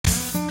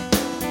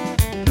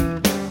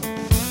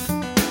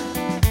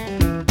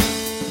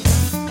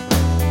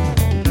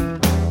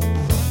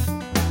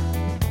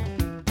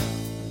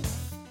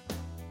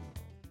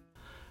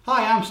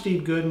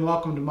Steve Good and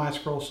welcome to my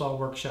Scroll Saw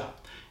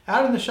Workshop.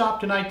 Out in the shop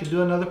tonight to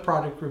do another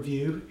product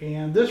review,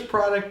 and this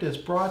product is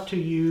brought to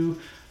you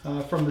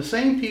from the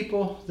same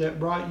people that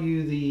brought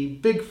you the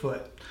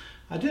Bigfoot.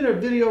 I did a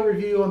video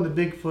review on the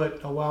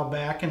Bigfoot a while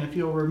back, and if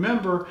you'll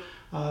remember,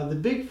 the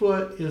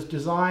Bigfoot is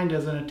designed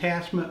as an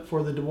attachment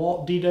for the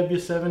DeWalt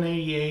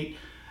DW788,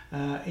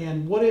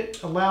 and what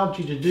it allowed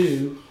you to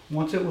do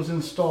once it was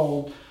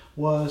installed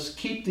was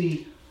keep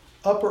the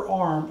upper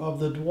arm of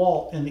the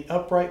DeWalt in the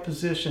upright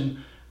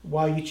position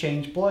while you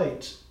change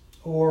blades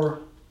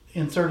or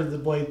inserted the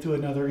blade through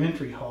another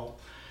entry hole.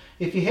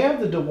 If you have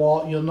the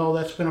DeWalt, you'll know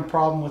that's been a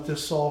problem with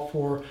this saw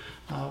for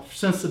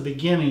since the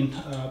beginning.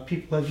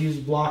 People have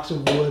used blocks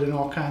of wood and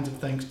all kinds of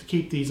things to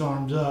keep these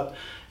arms up,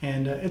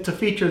 and it's a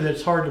feature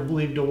that's hard to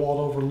believe DeWalt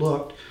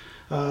overlooked.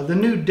 The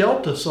new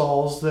Delta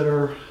saws that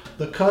are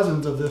the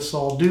cousins of this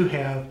saw do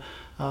have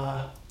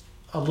a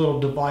little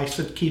device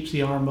that keeps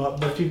the arm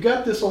up. But if you've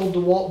got this old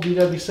DeWalt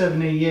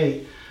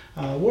DW788,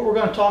 what we're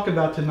going to talk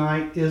about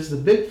tonight is the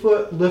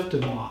Bigfoot lift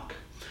and lock.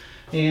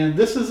 And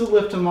this is the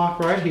lift and lock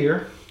right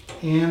here.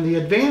 And the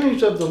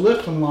advantage of the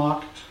lift and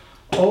lock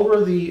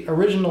over the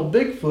original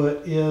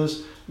Bigfoot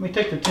is, let me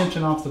take the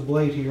tension off the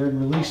blade here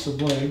and release the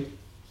blade.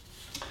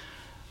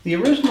 The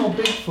original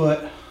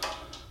Bigfoot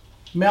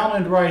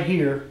mounted right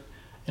here,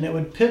 and it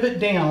would pivot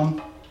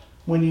down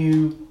when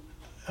you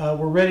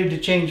were ready to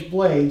change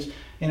blades,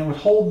 and it would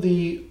hold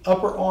the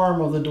upper arm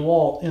of the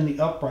DeWalt in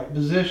the upright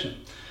position.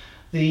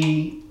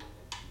 The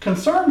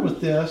concern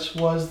with this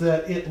was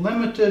that it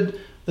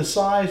limited the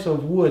size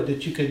of wood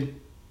that you could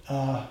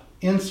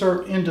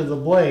insert into the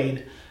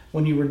blade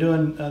when you were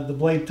doing the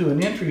blade through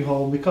an entry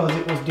hole, because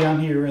it was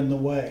down here in the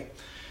way.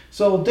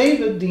 So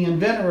David, the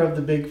inventor of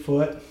the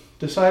Bigfoot,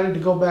 decided to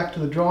go back to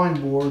the drawing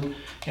board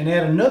and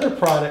add another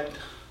product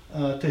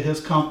to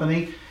his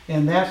company,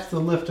 and that's the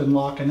lift and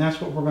lock, and that's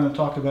what we're going to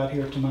talk about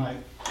here tonight.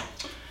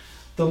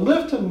 The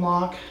lift and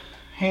lock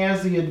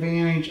has the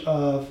advantage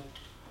of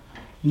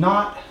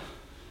not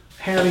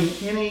having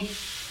any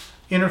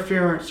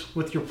interference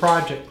with your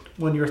project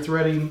when you're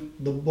threading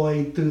the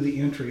blade through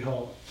the entry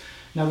hole.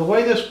 Now the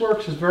way this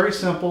works is very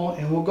simple,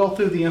 and we'll go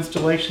through the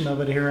installation of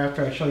it here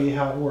after I show you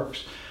how it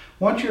works.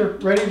 Once you're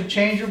ready to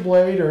change your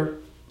blade or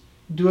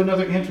do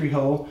another entry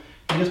hole,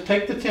 you just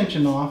take the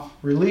tension off,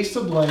 release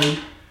the blade,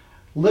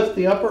 lift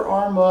the upper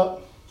arm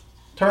up,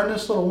 turn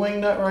this little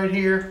wing nut right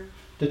here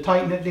to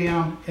tighten it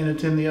down, and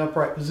it's in the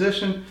upright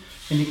position.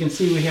 And you can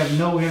see we have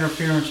no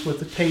interference with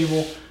the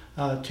table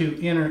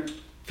to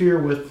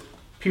interfere with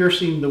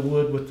piercing the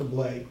wood with the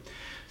blade.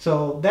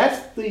 So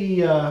that's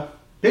the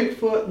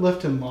Bigfoot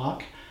lift and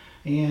lock,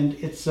 and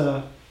it's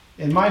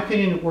in my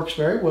opinion, it works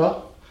very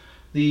well.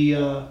 It's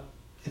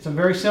a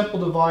very simple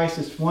device.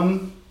 It's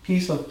one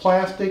piece of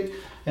plastic.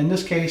 In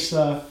this case,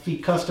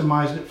 he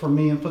customized it for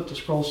me and put the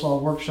Scroll Saw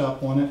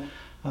Workshop on it,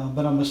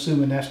 but I'm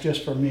assuming that's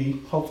just for me.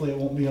 Hopefully it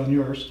won't be on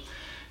yours.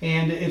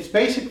 And it's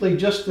basically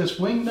just this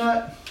wing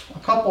nut, a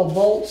couple of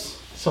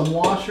bolts, some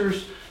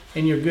washers,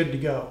 and you're good to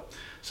go.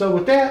 So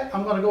with that,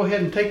 I'm going to go ahead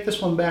and take this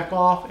one back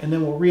off, and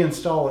then we'll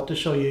reinstall it to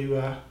show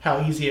you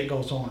how easy it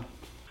goes on.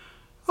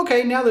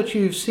 Okay, now that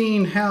you've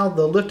seen how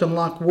the lift and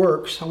lock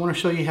works, I want to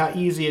show you how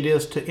easy it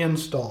is to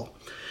install.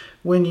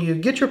 When you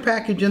get your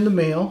package in the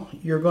mail,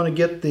 you're going to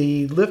get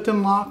the lift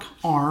and lock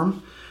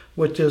arm,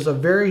 which is a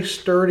very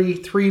sturdy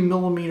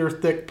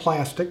 3mm thick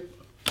plastic.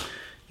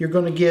 You're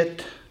going to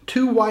get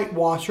 2 white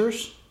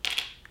washers,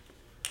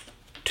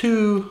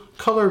 2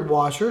 colored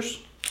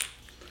washers,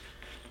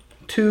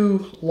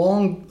 2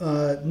 long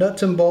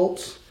nuts and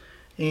bolts,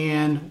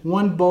 and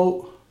 1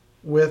 bolt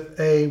with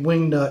a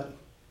wing nut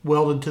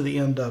welded to the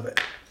end of it.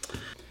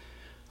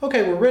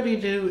 Okay, we're ready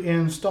to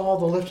install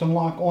the lift and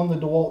lock on the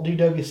DeWalt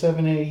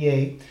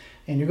DW788,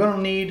 and you're going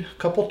to need a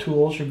couple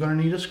tools. You're going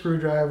to need a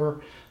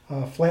screwdriver,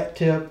 a flat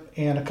tip,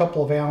 and a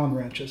couple of Allen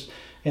wrenches.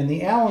 And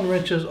the Allen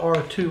wrenches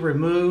are to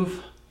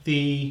remove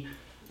the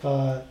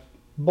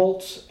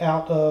bolts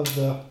out of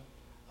the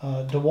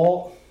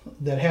DeWalt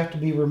that have to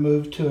be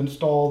removed to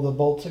install the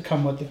bolts that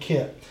come with the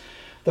kit.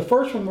 The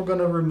first one we're going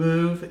to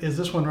remove is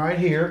this one right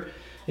here.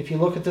 If you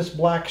look at this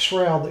black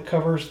shroud that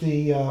covers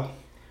the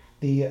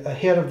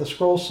head of the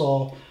scroll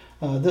saw,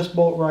 this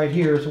bolt right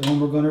here is the one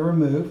we're going to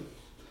remove.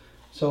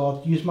 So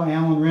I'll use my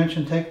Allen wrench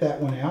and take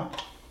that one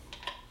out.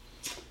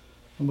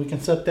 And we can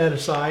set that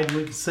aside and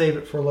we can save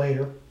it for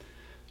later.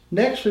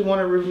 Next, we want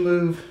to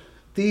remove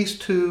these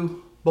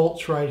 2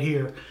 bolts right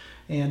here.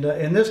 And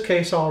in this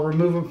case, I'll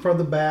remove them from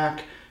the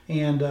back.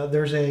 And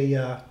there's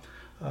a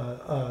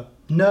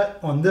nut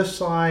on this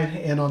side,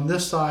 and on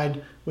this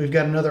side we've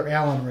got another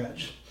Allen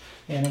wrench.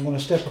 And I'm going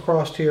to step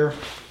across here.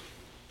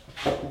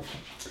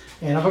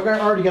 And I've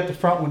already got the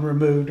front one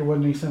removed. There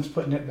wasn't any sense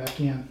putting it back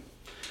in.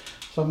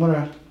 So I'm going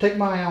to take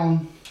my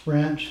Allen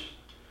wrench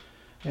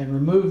and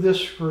remove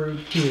this screw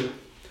here.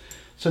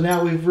 So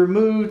now we've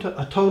removed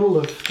a total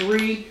of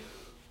 3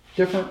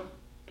 different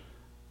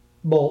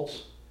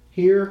bolts.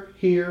 Here,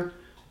 here,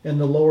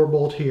 and the lower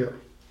bolt here.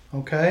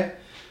 Okay?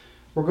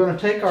 We're going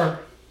to take our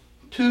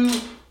 2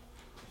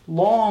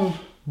 long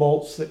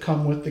bolts that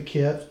come with the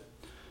kit,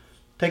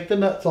 take the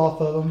nuts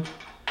off of them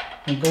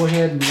and go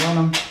ahead and run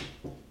them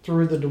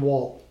through the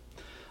DeWalt.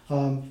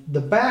 The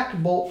back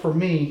bolt for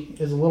me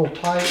is a little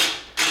tight,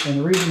 and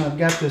the reason I've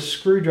got this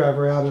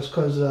screwdriver out is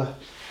because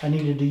I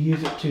needed to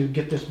use it to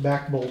get this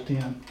back bolt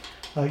in.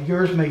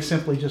 Yours may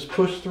simply just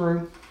push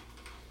through.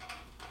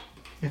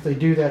 If they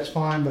do, that's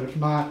fine, but if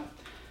not,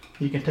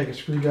 you can take a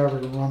screwdriver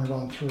to run it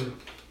on through.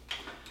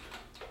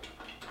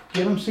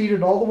 Get them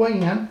seated all the way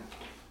in.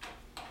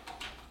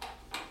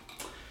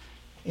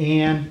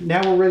 And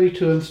now we're ready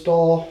to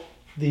install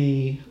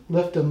the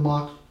lift and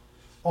lock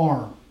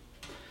arm.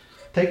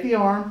 Take the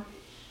arm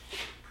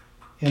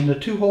and the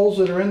two holes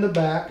that are in the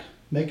back,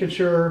 making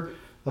sure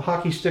the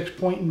hockey stick's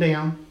pointing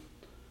down,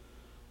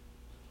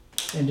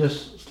 and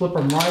just slip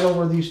them right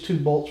over these two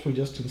bolts we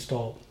just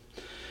installed.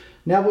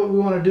 Now what we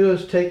want to do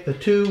is take the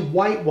two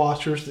white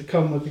washers that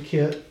come with the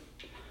kit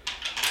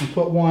and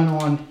put one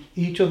on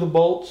each of the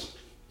bolts.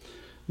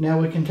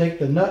 Now we can take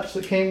the nuts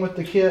that came with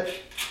the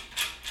kit,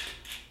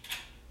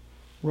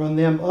 run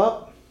them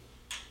up,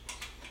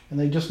 and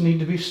they just need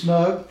to be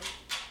snug.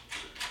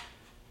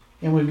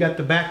 And we've got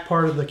the back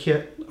part of the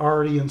kit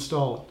already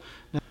installed.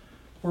 Now,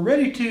 we're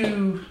ready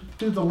to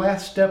do the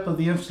last step of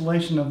the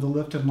installation of the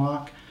lift and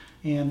lock,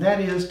 and that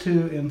is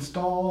to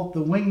install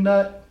the wing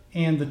nut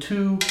and the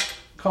two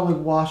colored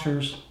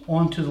washers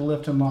onto the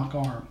lift and lock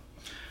arm.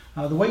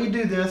 The way you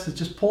do this is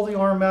just pull the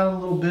arm out a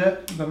little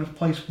bit. I'm going to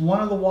place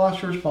one of the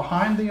washers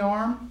behind the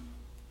arm,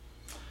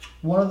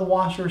 one of the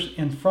washers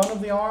in front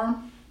of the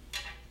arm,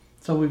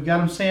 so we've got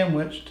them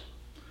sandwiched.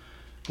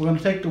 We're going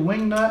to take the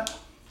wing nut,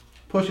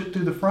 push it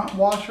through the front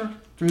washer,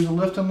 through the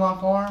lift and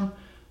lock arm,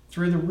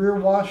 through the rear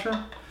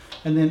washer,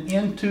 and then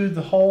into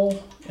the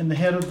hole in the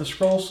head of the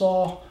scroll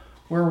saw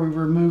where we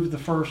removed the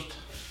first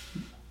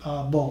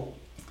bolt.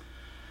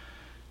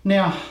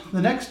 Now,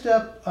 the next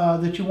step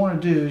that you want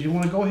to do is you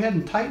want to go ahead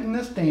and tighten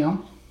this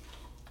down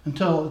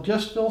until it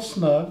just feels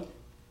snug,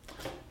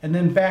 and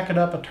then back it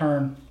up a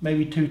turn,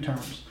 maybe 2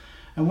 turns.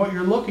 And what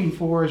you're looking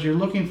for is you're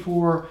looking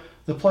for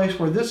the place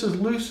where this is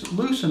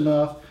loose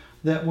enough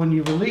that when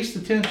you release the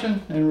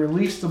tension and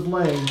release the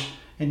blade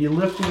and you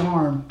lift the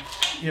arm,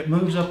 it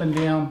moves up and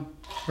down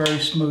very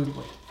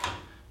smoothly.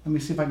 Let me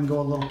see if I can go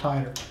a little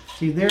tighter.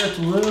 See there, it's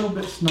a little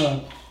bit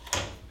snug.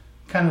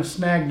 Kind of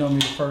snagged on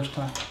me the first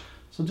time.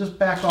 So just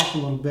back off a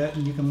little bit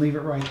and you can leave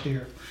it right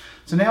there.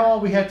 So now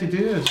all we have to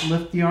do is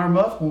lift the arm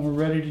up when we're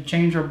ready to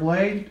change our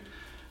blade.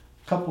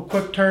 A couple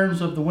quick turns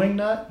of the wing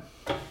nut,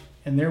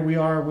 and there we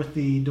are with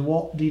the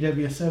DeWalt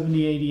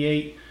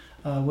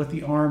DW7088 with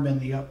the arm in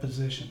the up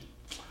position.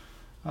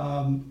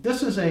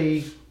 This is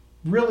a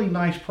really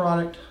nice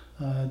product.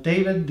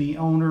 David, the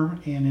owner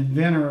and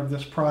inventor of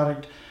this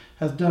product,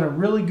 has done a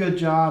really good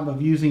job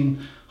of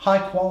using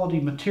high quality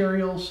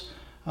materials.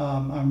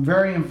 I'm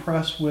very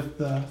impressed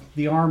with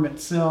the arm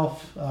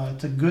itself.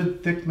 It's a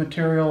good thick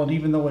material, and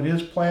even though it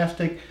is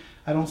plastic,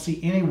 I don't see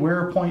any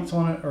wear points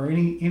on it or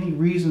any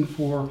reason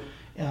for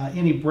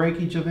any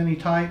breakage of any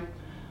type.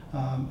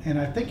 And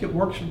I think it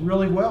works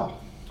really well.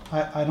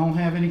 I don't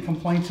have any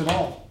complaints at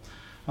all.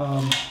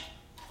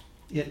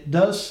 It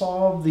does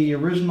solve the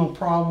original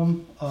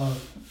problem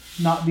of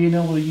not being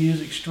able to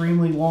use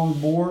extremely long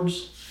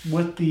boards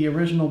with the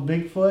original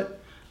Bigfoot.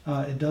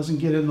 It doesn't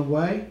get in the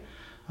way.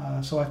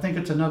 So I think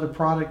it's another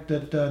product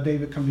that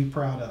David can be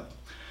proud of.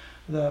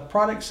 The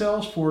product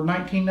sells for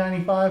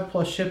 $19.95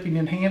 plus shipping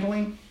and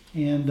handling,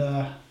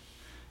 and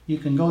you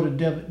can go to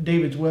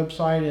David's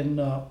website and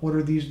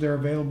order these. They're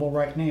available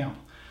right now.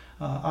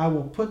 I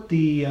will put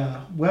the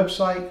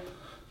website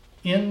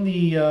in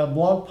the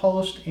blog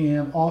post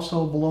and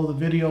also below the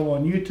video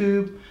on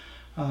YouTube.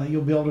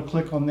 You'll be able to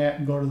click on that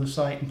and go to the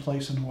site and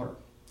place an order.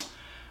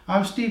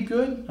 I'm Steve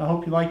Good. I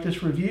hope you like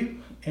this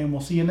review, and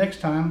we'll see you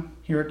next time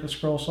here at the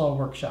Scroll Saw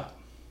Workshop.